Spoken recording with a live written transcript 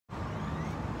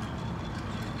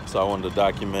So I wanted to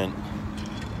document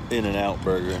In-N-Out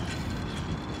Burger.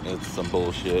 It's some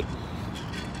bullshit.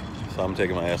 So I'm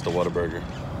taking my ass to Whataburger.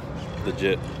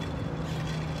 Legit.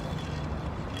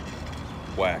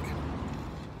 Whack.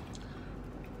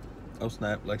 Oh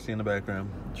snap, Lexi in the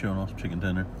background, chewing on some chicken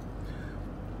tender.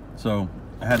 So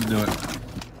I had to do it.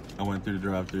 I went through the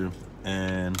drive-thru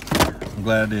and I'm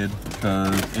glad I did,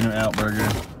 because In-N-Out Burger,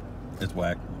 it's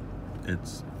whack.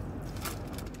 It's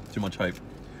too much hype.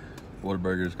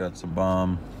 Whataburger's got some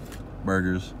bomb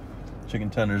burgers. Chicken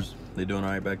tenders, they doing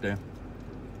all right back there?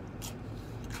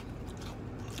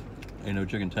 Ain't no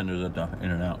chicken tenders at the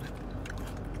In-N-Out.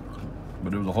 But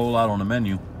there was a whole lot on the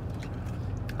menu.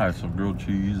 I had some grilled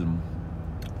cheese and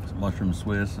some mushroom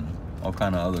Swiss and all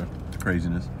kind of other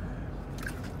craziness.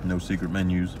 No secret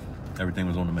menus. Everything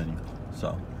was on the menu.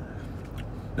 So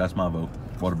that's my vote.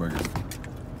 Whataburger.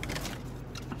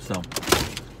 So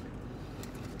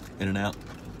In-N-Out.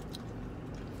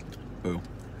 Boo.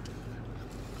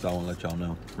 So I want to let y'all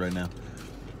know right now.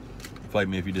 Fight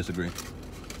me if you disagree.